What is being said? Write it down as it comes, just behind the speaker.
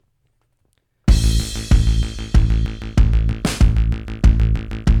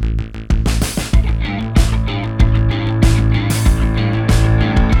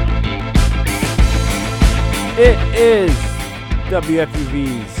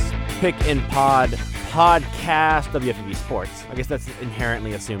WFUV's Pick and Pod podcast, WFUV Sports. I guess that's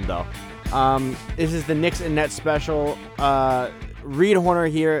inherently assumed, though. This is the Knicks and Nets special. Reed Horner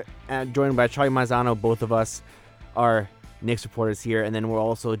here, joined by Charlie Mazzano. Both of us are Knicks reporters here, and then we're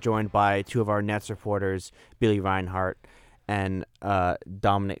also joined by two of our Nets reporters, Billy Reinhart and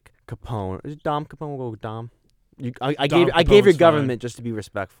Dominic Capone. Is it Dom Capone? We'll go with Dom. I gave your government just to be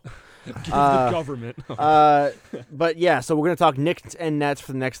respectful. Give the government. But yeah, so we're going to talk Knicks and Nets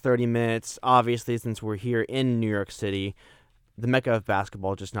for the next 30 minutes. Obviously, since we're here in New York City, the mecca of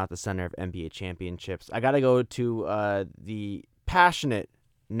basketball, just not the center of NBA championships. I got to go to the passionate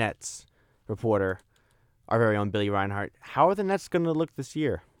Nets reporter, our very own Billy Reinhart. How are the Nets going to look this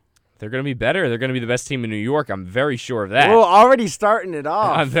year? They're going to be better. They're going to be the best team in New York. I'm very sure of that. We're already starting it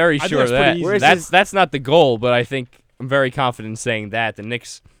off. I'm very sure of that. That's not the goal, but I think I'm very confident in saying that. The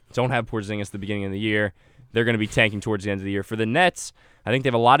Knicks don't have Porzingis at the beginning of the year. They're going to be tanking towards the end of the year. For the Nets, I think they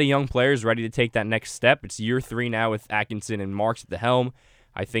have a lot of young players ready to take that next step. It's year 3 now with Atkinson and Marks at the helm.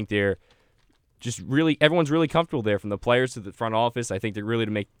 I think they're just really – everyone's really comfortable there from the players to the front office. I think they're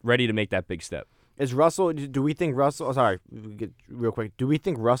really ready to make that big step. Is Russell? Do we think Russell? Oh, sorry, real quick. Do we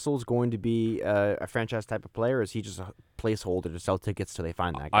think Russell's going to be a franchise type of player, or is he just a placeholder to sell tickets till they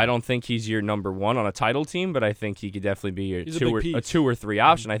find that guy? I don't think he's your number 1 on a title team, but I think he could definitely be a 2 or 3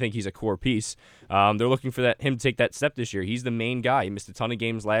 option. I think he's a core piece. They're looking for him to take that step this year. He's the main guy. He missed a ton of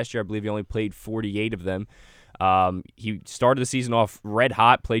games last year. I believe he only played 48 of them. He started the season off red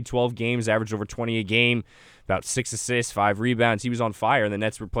hot, played 12 games, averaged over 20 a game. About 6 assists, 5 rebounds. He was on fire, and the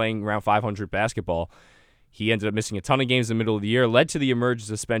Nets were playing around 500 basketball. He ended up missing a ton of games in the middle of the year, led to the emergence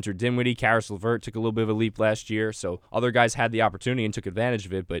of Spencer Dinwiddie. Caris LeVert took a little bit of a leap last year, so other guys had the opportunity and took advantage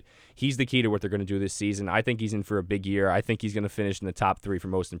of it, but he's the key to what they're going to do this season. I think he's in for a big year. I think he's going to finish in the top 3 for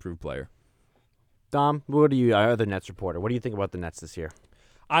most improved player. Dom, what are you, our other Nets reporter? What do you think about the Nets this year?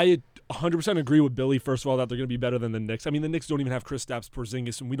 I 100% agree with Billy, first of all, that they're going to be better than the Knicks. I mean, the Knicks don't even have Kristaps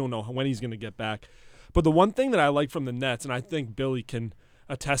Porzingis, and we don't know when he's going to get back. But the one thing that I like from the Nets, and I think Billy can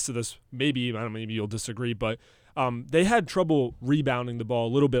attest to this, maybe you'll disagree, but they had trouble rebounding the ball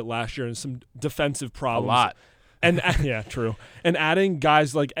a little bit last year and some defensive problems. A lot. And yeah, true. And adding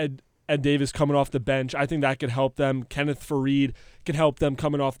guys like Ed Davis coming off the bench, I think that could help them. Kenneth Faried can help them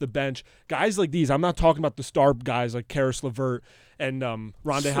coming off the bench. Guys like these, I'm not talking about the star guys like Caris LeVert and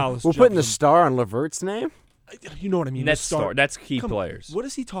Rondae Hollis. We're putting the star on LeVert's name? You know what I mean. Nets star. That's key players. What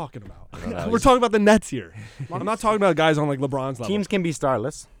is he talking about? We're talking about the Nets here. I'm not talking about guys on like LeBron's level. Teams can be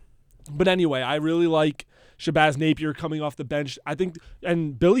starless. But anyway, I really like Shabazz Napier coming off the bench. I think,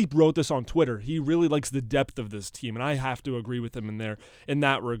 and Billy wrote this on Twitter, he really likes the depth of this team, and I have to agree with him in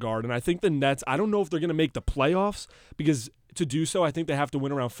that regard. And I think the Nets, I don't know if they're going to make the playoffs, because to do so, I think they have to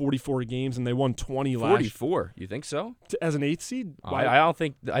win around 44 games, and they won 20 last year. 44? You think so? As an 8th seed? I don't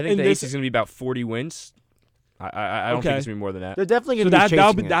think. I think the 8th is going to be about 40 wins. I don't think it's going to be more than that. They're definitely going to be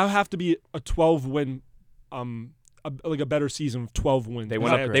chasing it. That would have to be a 12-win, like a better season of 12 wins. They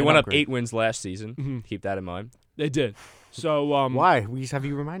went up 8 wins last season. Mm-hmm. Keep that in mind. They did. So why? We just have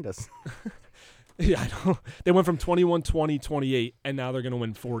you remind us. Yeah, I know. They went from 21, 20, 28, and now they're going to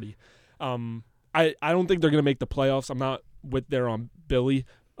win 40. I don't think they're going to make the playoffs. I'm not with there on Billy,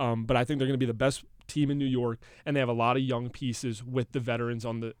 but I think they're going to be the best team in New York, and they have a lot of young pieces with the veterans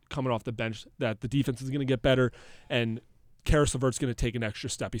coming off the bench that the defense is going to get better, and Caris LeVert's going to take an extra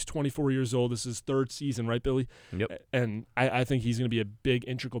step. He's 24 years old. This is his 3rd season, right, Billy? Yep. And I think he's going to be a big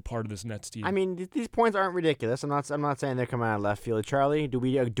integral part of this Nets team. I mean, these points aren't ridiculous. I'm not saying they're coming out of left field. Charlie, do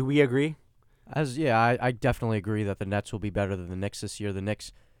we agree? I definitely agree that the Nets will be better than the Knicks this year. The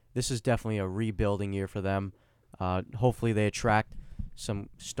Knicks, this is definitely a rebuilding year for them. Hopefully they attract some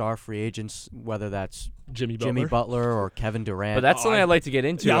star free agents, whether that's Jimmy Butler or Kevin Durant. But that's something I'd like to get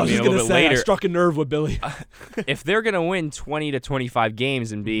into. Yeah, I was just going to say, later. I struck a nerve with Billy. If they're going to win 20 to 25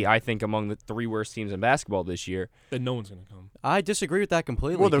 games and be, I think, among the 3 worst teams in basketball this year, then no one's going to come. I disagree with that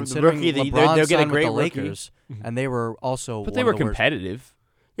completely. Well, the rookie, they'll get a great with the Lakers, and they were also. But they were competitive.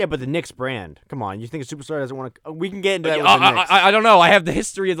 Yeah, but the Knicks brand. Come on, you think a superstar doesn't want to? We can get into that with the Knicks. I don't know. I have the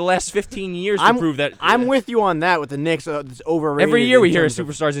history of the last 15 years to prove that. I'm with you on that with the Knicks. It's overrated. Every year we hear a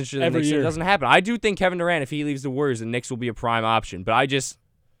superstar's interested in the Knicks. Year. It doesn't happen. I do think Kevin Durant, if he leaves the Warriors, the Knicks will be a prime option. But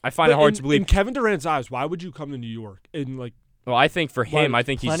I find it hard to believe. In Kevin Durant's eyes, why would you come to New York? Well, I think for him, I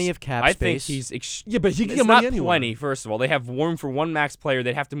think plenty he's of cap I space. think he's yeah, but he can it's get money not anywhere. Plenty. First of all, they have room for one max player.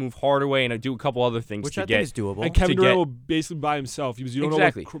 They'd have to move Hardaway and do a couple other things which to I get. think is doable. And Kevin Durant will basically by himself. You don't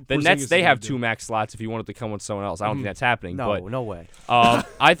exactly. know what The Nets, Porzingis they is have gonna 2 do. max slots if he wanted to come with someone else. I don't think that's happening. No way.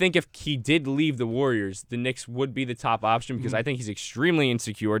 I think if he did leave the Warriors, the Knicks would be the top option because I think he's extremely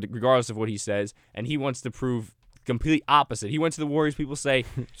insecure, regardless of what he says, and he wants to prove complete opposite. He went to the Warriors. People say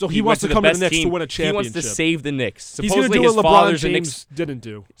so he wants to come to the Knicks to win a championship. He wants to save the Knicks. He's going to do what LeBron James didn't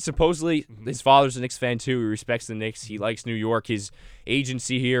do. Supposedly, his father's a Knicks fan too. He respects the Knicks. He likes New York. His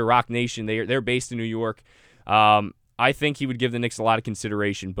agency here, Rock Nation, they're based in New York. I think he would give the Knicks a lot of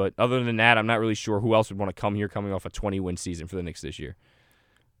consideration. But other than that, I'm not really sure who else would want to come here coming off a 20-win season for the Knicks this year.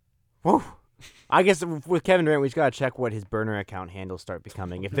 Whew. I guess with Kevin Durant, we just got to check what his burner account handles start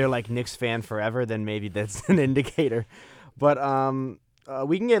becoming. If they're like Knicks fan forever, then maybe that's an indicator. But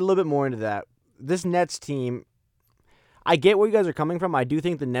we can get a little bit more into that. This Nets team, I get where you guys are coming from. I do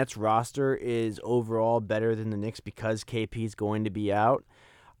think the Nets roster is overall better than the Knicks because KP is going to be out.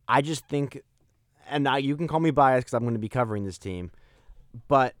 I just think, and you can call me biased because I'm going to be covering this team,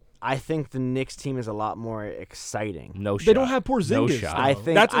 but I think the Knicks team is a lot more exciting. No shot. They don't have Porzingis. No shot. I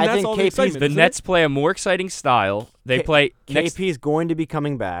think that's all the excitement. The Nets play a more exciting style. They play. KP is going to be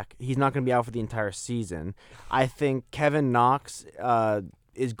coming back. He's not going to be out for the entire season. I think Kevin Knox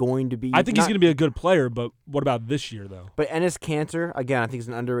is going to be. I think he's going to be a good player, but what about this year though? But Enes Kanter, again, I think he's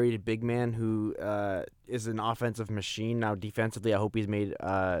an underrated big man who is an offensive machine. Now defensively, I hope he's made.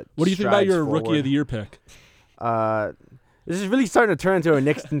 What do you think about your Rookie of the Year pick? This is really starting to turn into a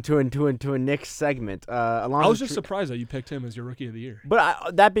Knicks into a Knicks segment. I was just surprised that you picked him as your Rookie of the Year.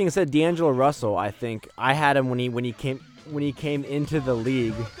 But that being said, D'Angelo Russell, I think I had him when he came into the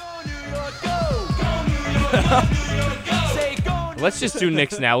league. Let's just do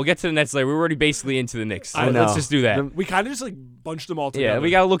Knicks now. We'll get to the Nets later. We're already basically into the Knicks. So I know. Let's just do that. We kind of just bunched them all together. Yeah, we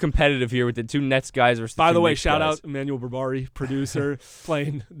got a little competitive here with the two Nets guys versus By the way, Knicks shout guys. out Emmanuel Barbari, producer,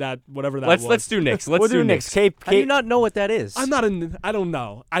 playing that whatever that was. Let's do Knicks. We'll do Knicks. How do you not know what that is? I'm not in. I don't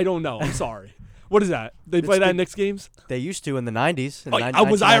know. I'm sorry. What is that? They play It's that the- in Knicks games? They used to in the 90s. In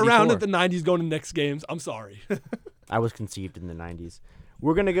Was I around 1994. at the 90s going to Knicks games? I'm sorry. I was conceived in the 90s.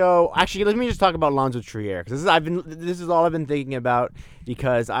 We're gonna go. Actually, let me just talk about Lonzo Trier because this is all I've been thinking about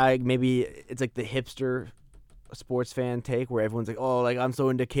because maybe it's like the hipster sports fan take where everyone's like, oh, like I'm so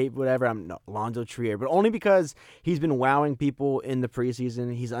into Cape, whatever. I'm no, Lonzo Trier, but only because he's been wowing people in the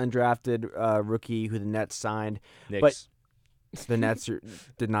preseason. He's undrafted rookie who the Nets signed. Knicks. But the Nets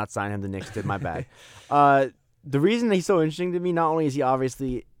did not sign him. The Knicks did. My bad. The reason he's so interesting to me, not only is he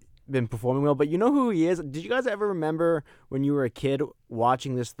obviously been performing well, but you know who he is? Did you guys ever remember when you were a kid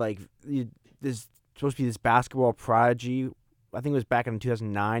watching this this supposed to be this basketball prodigy? I think it was back in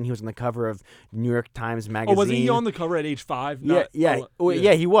 2009. He was on the cover of New York Times magazine. Oh, was he on the cover at age 5? Yeah,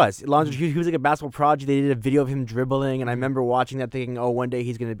 he was. Lonzo, he was like a basketball prodigy. They did a video of him dribbling, and I remember watching that thinking, oh, one day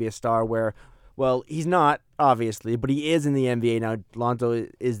he's going to be a star well, he's not, obviously, but he is in the NBA now. Lonzo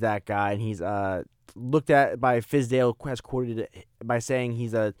is that guy, and he's looked at by Fizdale, has quoted it by saying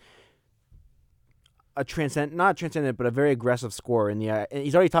he's not transcendent, but a very aggressive scorer. And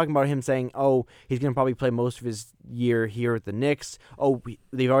he's already talking about him saying, oh, he's going to probably play most of his year here at the Knicks. Oh,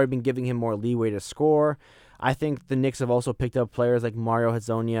 they've already been giving him more leeway to score. I think the Knicks have also picked up players like Mario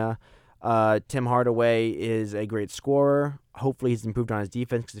Hezonja. Tim Hardaway is a great scorer. Hopefully he's improved on his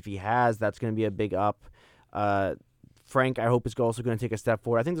defense because if he has, that's going to be a big up. Frank, I hope, is also going to take a step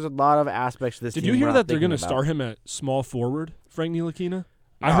forward. I think there's a lot of aspects to this team. Did you hear we're that not they're going to thinking start about. him at small forward, Frank Ntilikina?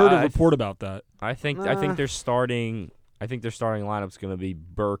 I heard a report about that. I think their starting lineup's going to be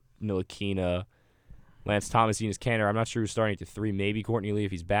Burke, Ntilikina, Lance Thomas, Enes Kanter. I'm not sure who's starting at the 3. Maybe Courtney Lee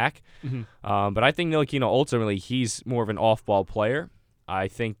if he's back. Mm-hmm. But I think Ntilikina ultimately he's more of an off-ball player. I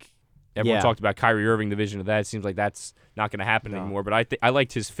think everyone talked about Kyrie Irving, the vision of that. It seems like that's not going to happen anymore. But I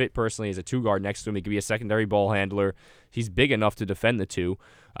liked his fit personally as a 2-guard next to him. He could be a secondary ball handler. He's big enough to defend the 2.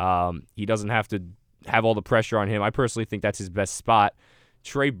 He doesn't have to have all the pressure on him. I personally think that's his best spot.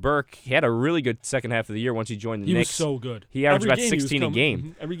 Trey Burke, he had a really good second half of the year once he joined the Knicks. He was so good. He averaged about 16 a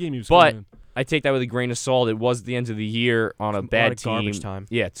game. Every game he was But coming in. I take that with a grain of salt. It was the end of the year on a bad team. Garbage time.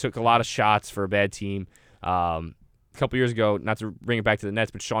 Yeah, took a lot of shots for a bad team. A couple years ago, not to bring it back to the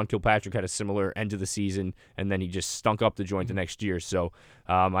Nets, but Sean Kilpatrick had a similar end of the season, and then he just stunk up the joint the next year. So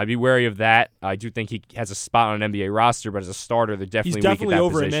I'd be wary of that. I do think he has a spot on an NBA roster, but as a starter, they're definitely He's definitely weak at that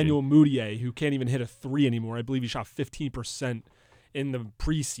over position. Emmanuel Mudiay, who can't even hit a 3 anymore. I believe he shot 15% in the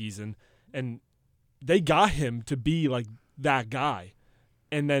preseason, and they got him to be like that guy.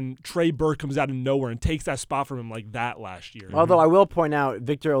 And then Trey Burke comes out of nowhere and takes that spot from him like that last year. Although I will point out,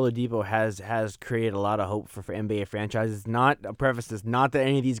 Victor Oladipo has created a lot of hope for NBA franchises. Not a preface this, not that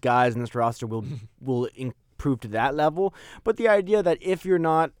any of these guys in this roster will improve to that level, but the idea that if you're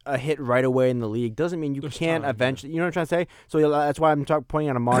not a hit right away in the league doesn't mean you There's can't time, eventually. You know what I'm trying to say? So that's why I'm pointing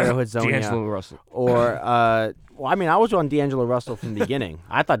out a Mario D'Angelo Hezonja Russell. or I was on D'Angelo Russell from the beginning.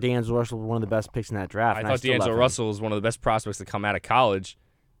 I thought D'Angelo Russell was one of the best picks in that draft. I and thought still love D'Angelo him. Russell was one of the best prospects to come out of college.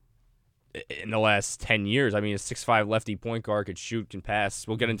 in the last 10 years. I mean, a 6'5" lefty point guard could shoot, can pass.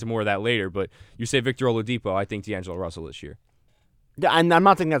 We'll get into more of that later. But you say Victor Oladipo, I think D'Angelo Russell this year. Yeah, and I'm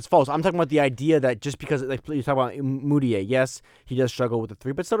not saying that's false. I'm talking about the idea that just because, like you talk about Moutier, yes, he does struggle with the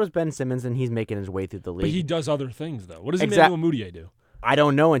three, but so does Ben Simmons, and he's making his way through the league. But he does other things, though. What does Emmanuel Moutier do? I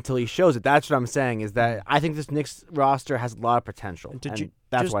don't know until he shows it. That's what I'm saying, is that I think this Knicks roster has a lot of potential, and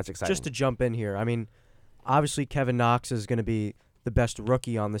that's why it's exciting. Just to jump in here, I mean, obviously Kevin Knox is going to be the best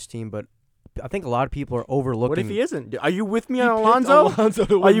rookie on this team, but I think a lot of people are overlooking. What if he isn't? Are you with me on Alonzo?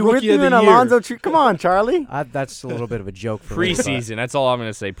 Are you with me on Alonzo? Come on, Charlie. That's a little bit of a joke for me. Preseason. That's all I'm going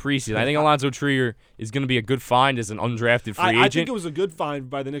to say. Preseason. I think Alonzo Trier is going to be a good find as an undrafted free agent. I think it was a good find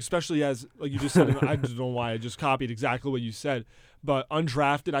by the Knicks, especially as, like you just said, I just don't know why I just copied exactly what you said. But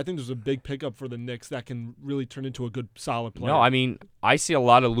undrafted, I think there's a big pickup for the Knicks that can really turn into a good, solid player. No, I mean, I see a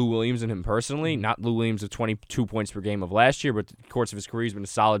lot of Lou Williams in him personally. Not Lou Williams of 22 points per game of last year, but the course of his career, he's been a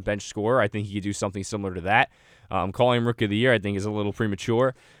solid bench scorer. I think he could do something similar to that. Calling him Rookie of the Year, I think, is a little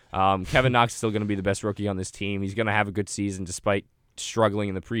premature. Kevin Knox is still going to be the best rookie on this team. He's going to have a good season despite struggling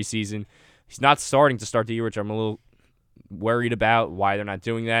in the preseason. He's not starting to start the year, which I'm a little worried about why they're not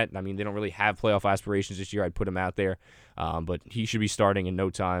doing that. I mean, they don't really have playoff aspirations this year. I'd put him out there. But he should be starting in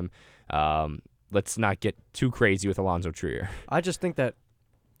no time. Let's not get too crazy with Alonzo Trier. I just think that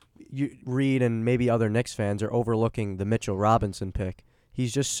Reed and maybe other Knicks fans are overlooking the Mitchell Robinson pick.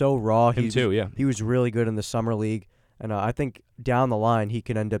 He's just so raw. Him too, yeah. He was really good in the summer league, and I think down the line he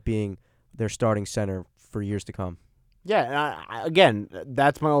could end up being their starting center for years to come. Yeah, and again,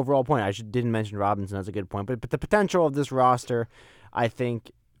 that's my overall point. I didn't mention Robinson. That's a good point. But the potential of this roster, I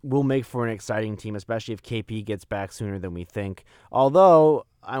think, will make for an exciting team, especially if KP gets back sooner than we think. Although,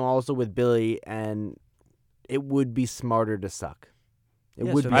 I'm also with Billy, and it would be smarter to suck. It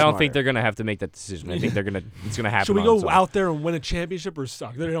would be I don't think they're going to have to make that decision. I think it's going to happen. Should we go out there and win a championship or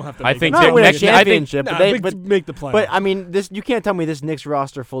suck? They don't have to. I think not win a championship, but make the playoffs. But I mean, you can't tell me this Knicks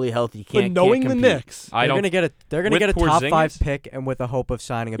roster fully healthy can't. But knowing can't the Knicks, they're going to get a top 5 pick, and with the hope of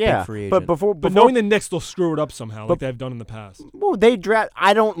signing a big free agent. But knowing the Knicks, they'll screw it up somehow, like they've done in the past. Well,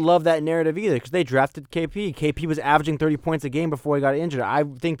 I don't love that narrative either because they drafted KP. KP was averaging 30 points a game before he got injured. I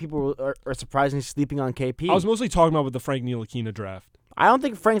think people are surprisingly sleeping on KP. I was mostly talking about with the Frank Ntilikina draft. I don't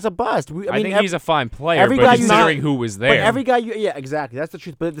think Frank's a bust. I think he's a fine player, but considering who was there. But every guy, yeah, exactly. That's the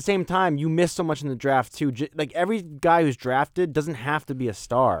truth. But at the same time, you miss so much in the draft, too. Like, every guy who's drafted doesn't have to be a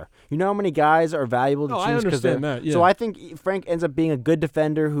star. You know how many guys are valuable to teams? I understand that, yeah. So I think Frank ends up being a good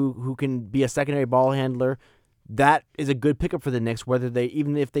defender who can be a secondary ball handler. That is a good pickup for the Knicks,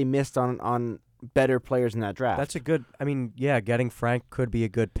 even if they missed on better players in that draft. That's a good. I mean, yeah, getting Frank could be a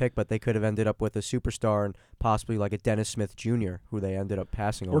good pick, but they could have ended up with a superstar and possibly like a Dennis Smith Jr., who they ended up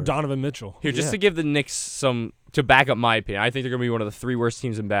passing over. Or Donovan Mitchell. Here, just to give the Knicks to back up my opinion, I think they're going to be one of the 3 worst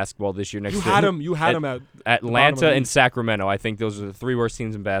teams in basketball this year. You had them at Atlanta and Sacramento. I think those are the 3 worst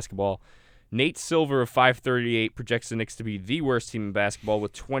teams in basketball. Nate Silver of 538 projects the Knicks to be the worst team in basketball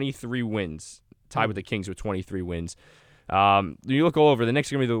with 23 wins, tied with the Kings with 23 wins. You look all over, the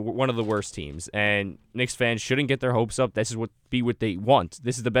Knicks are going to be one of the worst teams, and Knicks fans shouldn't get their hopes up. This is what they want.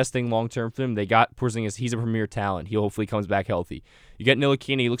 This is the best thing long-term for them. They got Porzingis. He's a premier talent. He hopefully comes back healthy. You get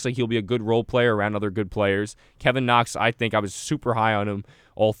Ntilikina. He looks like he'll be a good role player around other good players. Kevin Knox, I think I was super high on him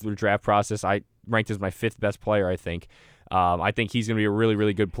all through the draft process. I ranked as my 5th best player, I think. I think he's going to be a really,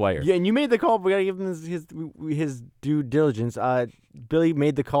 really good player. Yeah, and you made the call. We got to give him his due diligence. Billy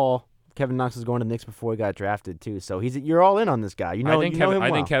made the call. Kevin Knox was going to the Knicks before he got drafted too, so you're all in on this guy. I think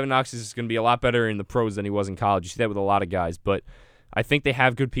Kevin Knox is going to be a lot better in the pros than he was in college. You see that with a lot of guys, but I think they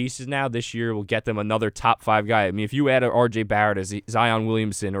have good pieces now. This year will get them another top 5 guy. I mean, if you add a R.J. Barrett, a Zion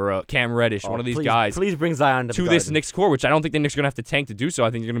Williamson, or a Cam Reddish, one of these guys, please bring Zion to this Knicks core, which I don't think the Knicks are going to have to tank to do so. I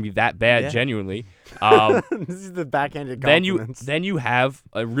think they're going to be that bad, genuinely. This is the backhanded compliments. Then you have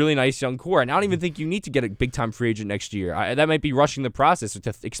a really nice young core, and I don't even think you need to get a big-time free agent next year. That might be rushing the process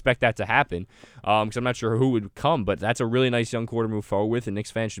to expect that to happen, because I'm not sure who would come, but that's a really nice young core to move forward with, and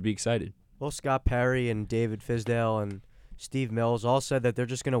Knicks fans should be excited. Well, Scott Perry and David Fizdale and Steve Mills all said that they're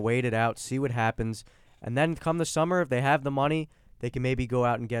just going to wait it out, see what happens, and then come the summer, if they have the money, they can maybe go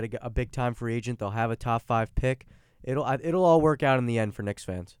out and get a big-time free agent. They'll have a top 5 pick. It'll all work out in the end for Knicks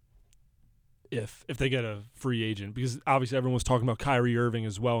fans. If they get a free agent, because obviously everyone was talking about Kyrie Irving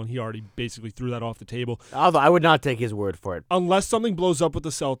as well, and he already basically threw that off the table. Although I would not take his word for it. Unless something blows up with the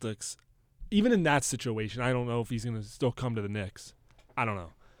Celtics, even in that situation, I don't know if he's going to still come to the Knicks. I don't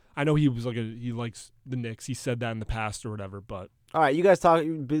know. I know he likes the Knicks. He said that in the past or whatever, but all right, you guys talk.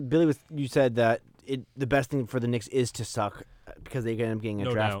 Billy, you said that the best thing for the Knicks is to suck because they end up getting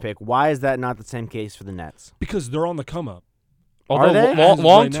a draft pick. Why is that not the same case for the Nets? Because they're on the come up. Are they?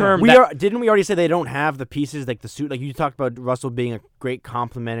 Long term, didn't we already say they don't have the pieces like the suit? Like you talked about Russell being a great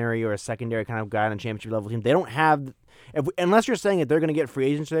complementary or a secondary kind of guy on a championship level team. They don't have, unless you're saying that they're going to get free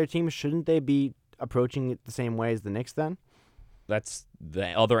agents to their team. Shouldn't they be approaching it the same way as the Knicks then? That's the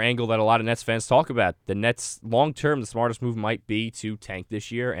other angle that a lot of Nets fans talk about. The Nets, long term, the smartest move might be to tank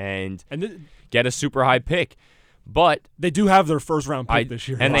this year and get a super high pick. But they do have their first round pick this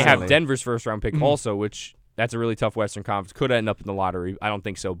year, and they have Denver's first round pick also, which. That's a really tough Western Conference. Could end up in the lottery. I don't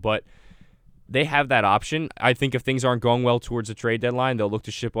think so. But they have that option. I think if things aren't going well towards the trade deadline, they'll look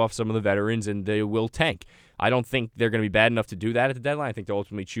to ship off some of the veterans, and they will tank. I don't think they're going to be bad enough to do that at the deadline. I think they'll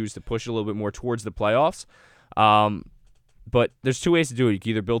ultimately choose to push a little bit more towards the playoffs. But there's two ways to do it. You can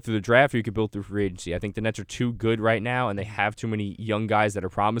either build through the draft or you can build through free agency. I think the Nets are too good right now, and they have too many young guys that are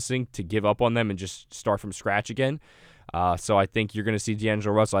promising to give up on them and just start from scratch again. So I think you're going to see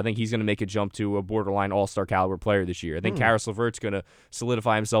D'Angelo Russell. I think he's going to make a jump to a borderline all-star caliber player this year. I think Caris LeVert's going to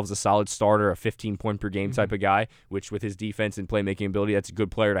solidify himself as a solid starter, a 15-point-per-game type of guy, which with his defense and playmaking ability, that's a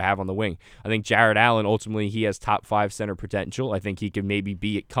good player to have on the wing. I think Jared Allen, ultimately, he has top 5 center potential. I think he could maybe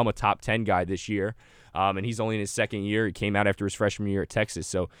become a top 10 guy this year. And he's only in his second year. He came out after his freshman year at Texas.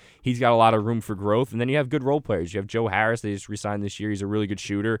 So he's got a lot of room for growth. And then you have good role players. You have Joe Harris. They just re-signed this year. He's a really good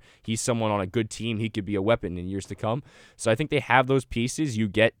shooter. He's someone on a good team. He could be a weapon in years to come. So I think they have those pieces. You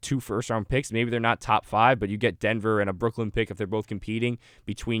get 2 first-round picks. Maybe they're not top 5, but you get Denver and a Brooklyn pick if they're both competing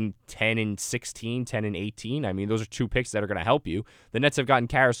between 10 and 16, 10 and 18. I mean, those are 2 picks that are going to help you. The Nets have gotten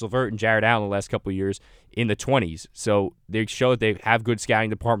Caris LeVert and Jared Allen the last couple of years in the 20s. So they show that they have good scouting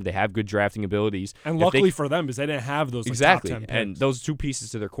department. They have good drafting abilities. And luckily for them is they didn't have those exactly. top 10 picks. And those 2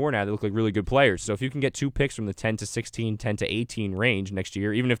 pieces to their core now, they look like really good players. So if you can get 2 picks from the 10 to 16, 10 to 18 range next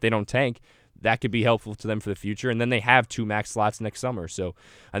year, even if they don't tank, that could be helpful to them for the future. And then they have 2 max slots next summer. So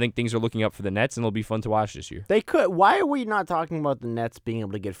I think things are looking up for the Nets, and it'll be fun to watch this year. They could. Why are we not talking about the Nets being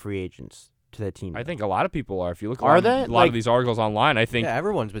able to get free agents to that team? I think a lot of people are. If you look at a lot of these articles online, I think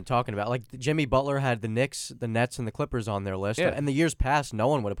everyone's been talking about. Like Jimmy Butler had the Knicks, the Nets, and the Clippers on their list. Yeah. In the years past, no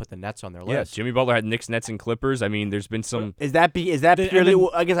one would have put the Nets on their list. Jimmy Butler had Knicks, Nets, and Clippers. I mean, there's been some. Is that purely?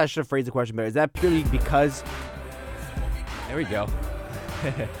 I guess I should have phrased the question better. Is that purely because? There we go.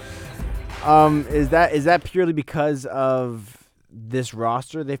 Is that purely because of this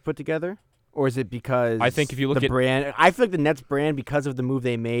roster they've put together, or is it because I think if you look the at brand? I feel like the Nets brand, because of the move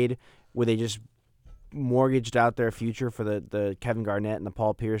they made, where they just mortgaged out their future for the Kevin Garnett and the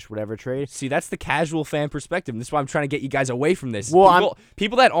Paul Pierce whatever trade. See, that's the casual fan perspective. And this is why I'm trying to get you guys away from this. Well,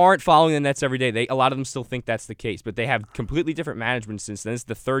 people that aren't following the Nets every day, a lot of them still think that's the case, but they have completely different management since then. This is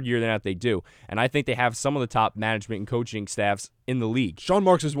the 3rd year that they do, and I think they have some of the top management and coaching staffs in the league. Sean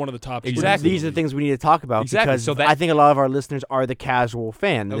Marks is one of the top. Exactly. These are the things we need to talk about because so I think a lot of our listeners are the casual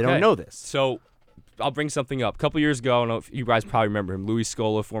fan. They don't know this. So I'll bring something up. A couple years ago, I don't know if you guys probably remember him, Luis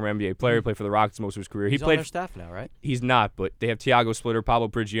Scola, former NBA player, played for the Rockets most of his career. He's on their staff now, right? He's not, but they have Tiago Splitter, Pablo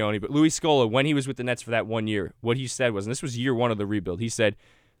Prigioni. But Luis Scola, when he was with the Nets for that 1 year, what he said was, and this was year 1 of the rebuild, he said,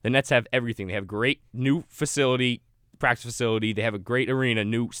 the Nets have everything. They have great new facility, practice facility. They have a great arena,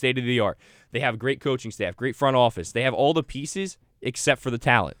 new state-of-the-art. They have a great coaching staff, great front office. They have all the pieces except for the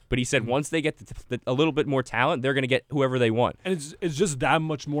talent. But he said once they get a little bit more talent, they're going to get whoever they want. And it's just that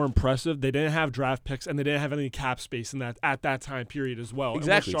much more impressive. They didn't have draft picks, and they didn't have any cap space in that at that time period as well.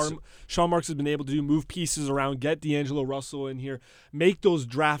 Exactly. And what Sean Marks has been able to do, move pieces around, get D'Angelo Russell in here, make those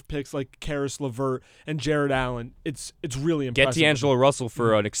draft picks like Caris LeVert and Jared Allen. It's really impressive. Get D'Angelo Russell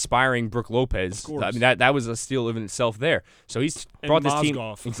for an expiring Brooke Lopez. Of course. I mean, that was a steal in itself there. So he's brought this team.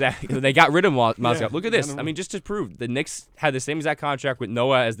 Exactly. They got rid of Mozgov. Yeah, Look at this. I mean, just to prove, the Knicks had the same exact contract with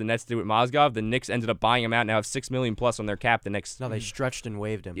Noah as the Nets did with Mozgov. The Knicks ended up buying him out and now have $6 million plus on their cap the next. No, they stretched and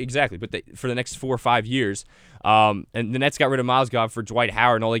waived him. Exactly, but for the next 4 or 5 years. And the Nets got rid of Mozgov for Dwight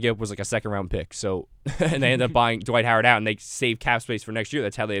Howard, and all they gave was like a 2nd-round pick. So, and they ended up buying Dwight Howard out, and they saved cap space for next year.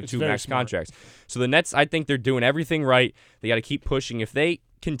 That's how they have 2 max contracts. So the Nets, I think they're doing everything right. They got to keep pushing. If they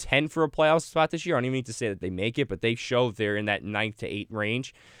contend for a playoff spot this year, I don't even need to say that they make it, but they show that they're in that 9th to 8th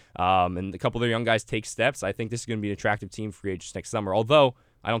range. And a couple of their young guys take steps. I think this is going to be an attractive team for free agents next summer. Although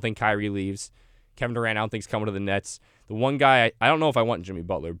I don't think Kyrie leaves. Kevin Durant, I don't think is coming to the Nets. The one guy, I don't know if I want Jimmy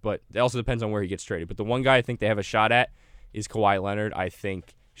Butler, but it also depends on where he gets traded. But the one guy I think they have a shot at is Kawhi Leonard. I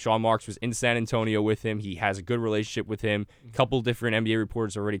think Sean Marks was in San Antonio with him. He has a good relationship with him. A couple different NBA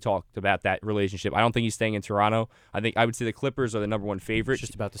reporters already talked about that relationship. I don't think he's staying in Toronto. I would say the Clippers are the number 1 favorite.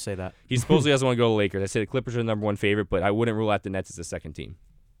 Just about to say that. He supposedly doesn't want to go to the Lakers. I say the Clippers are the number 1 favorite, but I wouldn't rule out the Nets as a second team.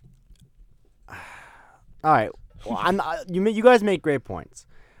 All right. Well, you guys make great points.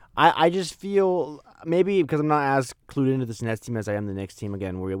 I just feel maybe because I'm not as clued into this Nets team as I am the Knicks team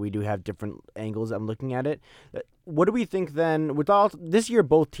again, where we do have different angles I'm looking at it. what do we think then? With all this year,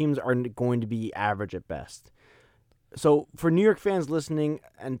 both teams are going to be average at best. So for New York fans listening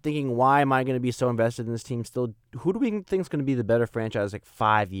and thinking, why am I going to be so invested in this team still? Who do we think is going to be the better franchise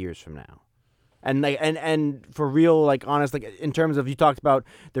 5 years from now? And and for real, honest, in terms of, you talked about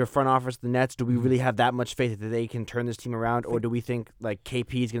their front office, the Nets, do we really have that much faith that they can turn this team around, or do we think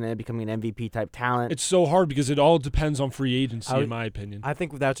KP is going to end up becoming an MVP type talent? It's so hard because it all depends on free agency, in my opinion. I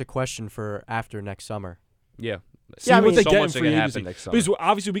think that's a question for after next summer. Yeah. See what they so get much in free agency. next summer. Because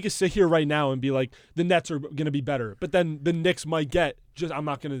obviously we could sit here right now and be like, the Nets are going to be better. But then the Knicks might get, I'm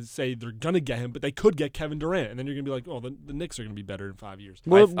not going to say they're going to get him, but they could get Kevin Durant. And then you're going to be like, oh, the Knicks are going to be better in 5 years.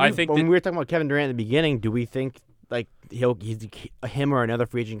 Well, I think when we were talking about Kevin Durant at the beginning, do we think him or another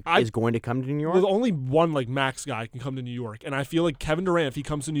free agent is going to come to New York? Well, only one max guy can come to New York. And I feel like Kevin Durant, if he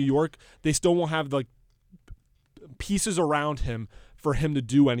comes to New York, they still won't have pieces around him for him to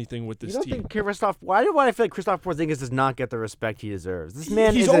do anything with this team. Why do I feel like Kristaps Porzingis does not get the respect he deserves? This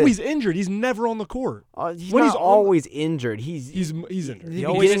man he's always injured. He's never on the court. He's always injured. He's injured. He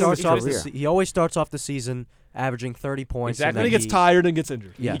always starts off the season averaging 30 points. Exactly. And then he gets tired and gets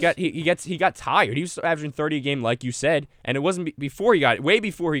injured. Yes. He got tired. He was averaging 30 a game, like you said, and it wasn't way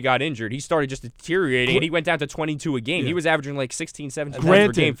before he got injured. He started just deteriorating, and he went down to 22 a game. Yeah. He was averaging 16, 17 points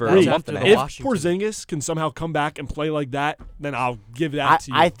per game for a month and a half. If Porzingis can somehow come back and play like that, then I'll give that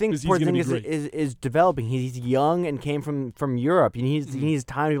to you. I think Porzingis is developing. He's young and came from Europe. He needs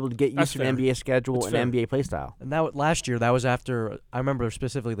time to be able to get used to an NBA schedule and NBA play style. And last year, that was after, I remember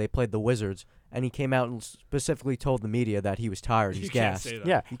specifically, they played the Wizards. And he came out and specifically told the media that he was tired. He's gassed.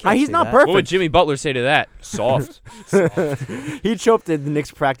 Yeah, he's not perfect. What would Jimmy Butler say to that? Soft. He'd show up to the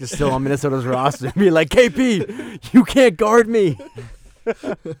Knicks practice still on Minnesota's roster and be like, KP, you can't guard me.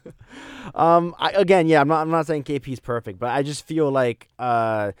 I'm not saying KP's perfect, but I just feel like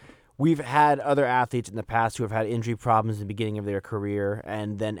we've had other athletes in the past who have had injury problems in the beginning of their career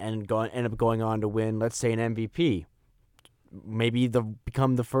and then end up going on to win, let's say, an MVP. Maybe they'll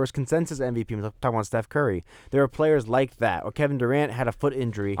become the first consensus MVP. I'm talking about Steph Curry. There are players like that. Or Kevin Durant had a foot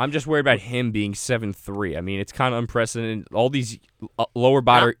injury. I'm just worried about him being 7'3". I mean, it's kind of unprecedented. All these lower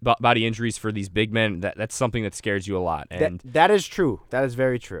body injuries for these big men, that's something that scares you a lot. And that is true. That is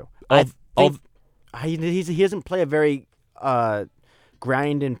very true. He doesn't play a very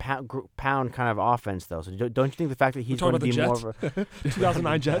grind and pound kind of offense, though. So don't you think the fact that he's going to be more of a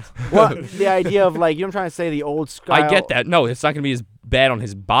 2009 Jets? Well, the idea of I'm trying to say the old style. I get that. No, it's not going to be as bad on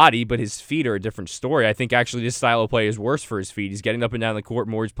his body, but his feet are a different story. I think actually this style of play is worse for his feet. He's getting up and down the court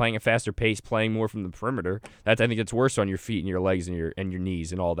more. He's playing at a faster pace, playing more from the perimeter. I think it's worse on your feet and your legs and your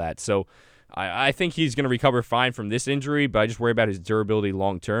knees and all that. So I think he's going to recover fine from this injury, but I just worry about his durability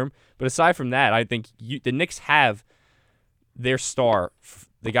long term. But aside from that, I think the Knicks have their star,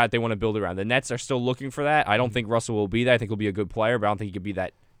 the guy that they want to build around. The Nets are still looking for that. I don't think Russell will be that. I think he'll be a good player, but I don't think he could be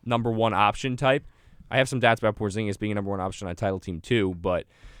that number one option type. I have some doubts about Porzingis being a number one option on a title team too, but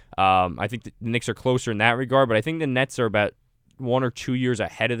I think the Knicks are closer in that regard. But I think the Nets are about 1 or 2 years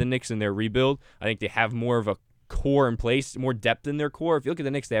ahead of the Knicks in their rebuild. I think they have more of a core in place, more depth in their core. If you look at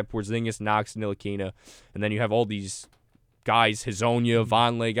the Knicks, they have Porzingis, Knox, Ntilikina, and then you have all these guys, Hezonja,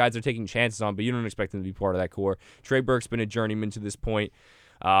 Vonleh, guys they're taking chances on, but you don't expect them to be part of that core. Trey Burke's been a journeyman to this point.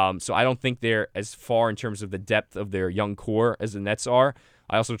 So I don't think they're as far in terms of the depth of their young core as the Nets are.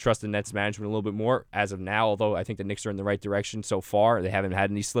 I also trust the Nets management a little bit more as of now, although I think the Knicks are in the right direction so far. They haven't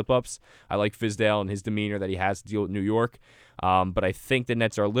had any slip-ups. I like Fizdale and his demeanor that he has to deal with New York. But I think the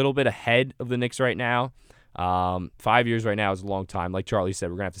Nets are a little bit ahead of the Knicks right now. 5 years right now is a long time. Like Charlie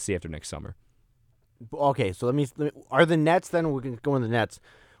said, we're going to have to see after next summer. Okay, so let me are the Nets then? We're going to go in the Nets.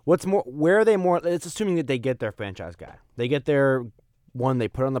 What's more? Where are they more? It's assuming that they get their franchise guy. They get their one. They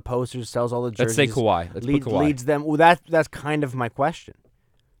put on the posters, sells all the jerseys. Let's say Kawhi. Let's put Kawhi. Leads them. Well, that's kind of my question.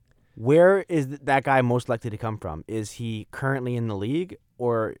 Where is that guy most likely to come from? Is he currently in the league,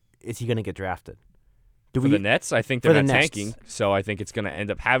 or is he going to get drafted? For the Nets, I think they're not tanking, so I think it's going to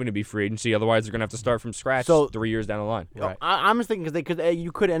end up having to be free agency. Otherwise, they're going to have to start from scratch 3 years down the line. Right. I'm just thinking because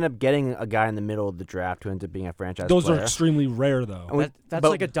you could end up getting a guy in the middle of the draft who ends up being a franchise Those player. are extremely rare, though. That's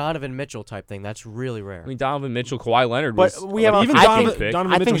like a Donovan Mitchell type thing. That's really rare. I mean, Donovan Mitchell, Kawhi Leonard was even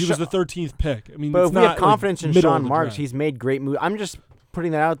Donovan Mitchell, he was the 13th pick. I mean, but if we have confidence in Sean Marks, he's made great moves. I'm just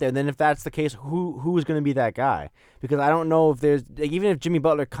putting that out there. Then if that's the case, who is going to be that guy? Because I don't know if there's even if Jimmy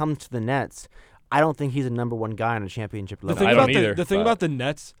Butler comes to the Nets, I don't think he's a number one guy on a championship level. The thing about the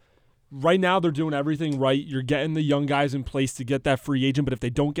Nets, right now they're doing everything right. You're getting the young guys in place to get that free agent, but if they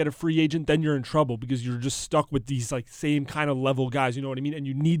don't get a free agent, then you're in trouble because you're just stuck with these same kind of level guys. You know what I mean? And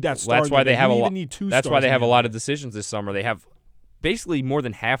you need that star. That's why they have a lot. That's why they have a lot of decisions this summer. They have basically more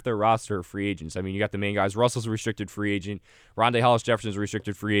than half their roster are free agents. I mean, you got the main guys. Russell's a restricted free agent. Rondé Hollis-Jefferson's a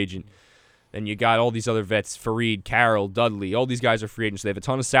restricted free agent. Then you got all these other vets, Fareed, Carroll, Dudley. All these guys are free agents. They have a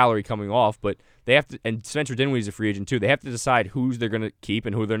ton of salary coming off, but they have to, and Spencer Dinwiddie's a free agent too. They have to decide who's they're going to keep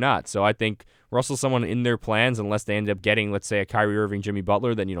and who they're not. So I think Russell's someone in their plans, unless they end up getting, let's say, a Kyrie Irving, Jimmy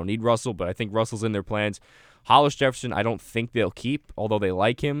Butler, then you don't need Russell, but I think Russell's in their plans. Hollis-Jefferson, I don't think they'll keep, although they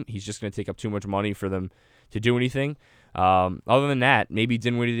like him. He's just going to take up too much money for them to do anything. Other than that, maybe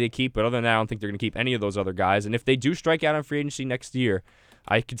Dinwiddie they keep, but other than that, I don't think they're going to keep any of those other guys. And if they do strike out on free agency next year,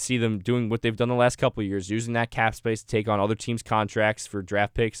 I could see them doing what they've done the last couple of years, using that cap space to take on other teams' contracts for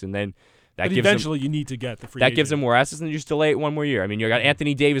draft picks, and then that but gives eventually them, you need to get the free that agent. gives them more assets, and you just delay it one more year. I mean, you got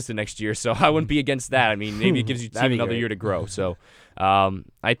Anthony Davis the next year, so I wouldn't be against that. I mean, maybe it gives you team another year to grow. So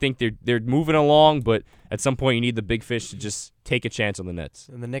I think they're moving along, but at some point you need the big fish to just take a chance on the Nets.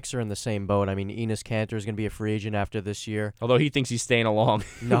 And the Knicks are in the same boat. I mean, Enes Kanter is going to be a free agent after this year. Although he thinks he's staying along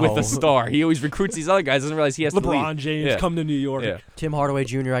No. with a star. He always recruits these other guys, doesn't realize he has to leave. LeBron James, come to New York. Yeah. Tim Hardaway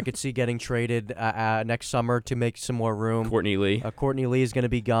Jr. I could see getting traded next summer to make some more room. Courtney Lee. Courtney Lee is going to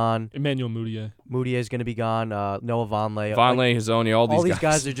be gone. Emmanuel Mudiay. Mudiay is going to be gone. Noah Vonleh. Vonleh, Hazonia, all these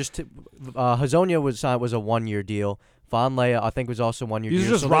guys are just Hazonia was a 1-year deal. Vonleh, I think, was also 1-year deal. These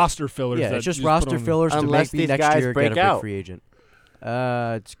are just roster fillers. Yeah, that it's just you roster fillers to Unless make me these next guys year break get a big out. free agent. It's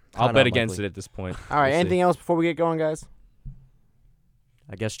I'll kinda bet against unlikely. it at this point. All right, We'll see. anything else before we get going, guys?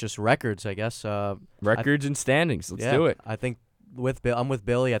 I guess just records. I guess Records and standings. Let's yeah, do it. I think I'm with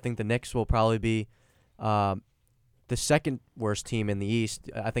Billy. I think the Knicks will probably be the second worst team in the East.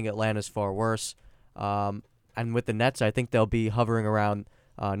 I think Atlanta's far worse. And with the Nets, I think they'll be hovering around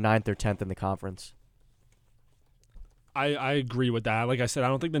 9th or 10th in the conference. I agree with that. Like I said, I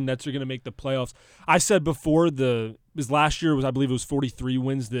don't think the Nets are going to make the playoffs. I said before last year I believe it was 43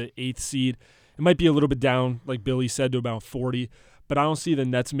 wins, the 8th seed. It might be a little bit down, like Billy said, to about 40. But I don't see the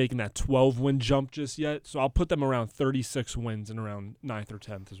Nets making that 12-win jump just yet. So I'll put them around 36 wins and around 9th or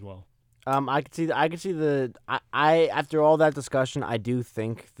 10th as well. I could see the after all that discussion, I do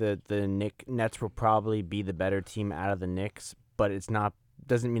think that the Nets will probably be the better team out of the Knicks, but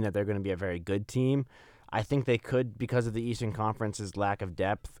doesn't mean that they're going to be a very good team. I think they could, because of the Eastern Conference's lack of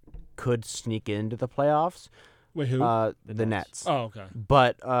depth, could sneak into the playoffs. Wait, who? The Nets. Oh, okay.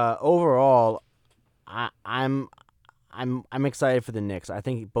 But overall, I'm excited for the Knicks. I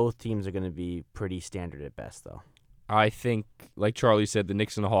think both teams are going to be pretty standard at best, though. I think, like Charlie said, the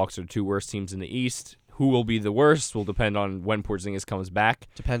Knicks and the Hawks are the two worst teams in the East. Who will be the worst will depend on when Porzingis comes back.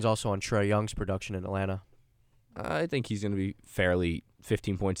 Depends also on Trae Young's production in Atlanta. I think he's going to be fairly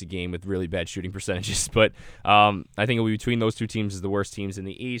 15 points a game with really bad shooting percentages. But I think it'll be between those two teams as the worst teams in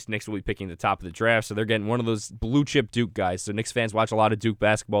the East. Knicks will be picking the top of the draft, so they're getting one of those blue-chip Duke guys. So Knicks fans watch a lot of Duke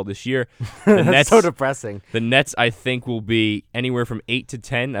basketball this year. The That's so depressing. The Nets, I think, will be anywhere from 8 to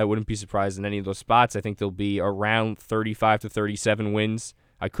 10. I wouldn't be surprised in any of those spots. I think they'll be around 35 to 37 wins.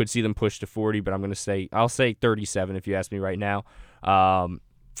 I could see them push to 40, but I'll say 37 if you ask me right now.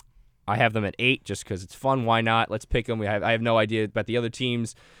 I have them at 8 just because it's fun. Why not? Let's pick them. I have no idea about the other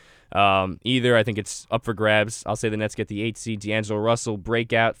teams either. I think it's up for grabs. I'll say the Nets get the 8th seed. D'Angelo Russell,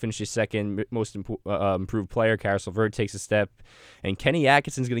 breakout, finishes second, most improved player. Karis LeVert takes a step. And Kenny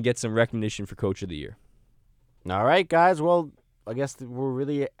Atkinson's going to get some recognition for Coach of the Year. All right, guys. Well, I guess we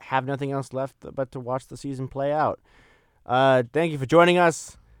really have nothing else left but to watch the season play out. Thank you for joining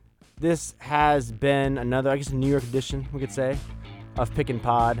us. This has been another, New York edition, we could say, of Pick and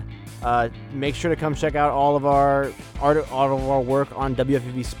Pod. Make sure to come check out all of our work on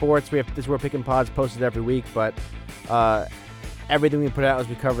WFUV Sports. This is where Pick and Pod's posted every week, but everything we put out as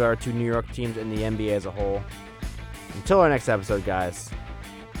we cover our two New York teams and the NBA as a whole. Until our next episode, guys,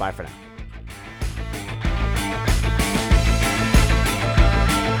 bye for now.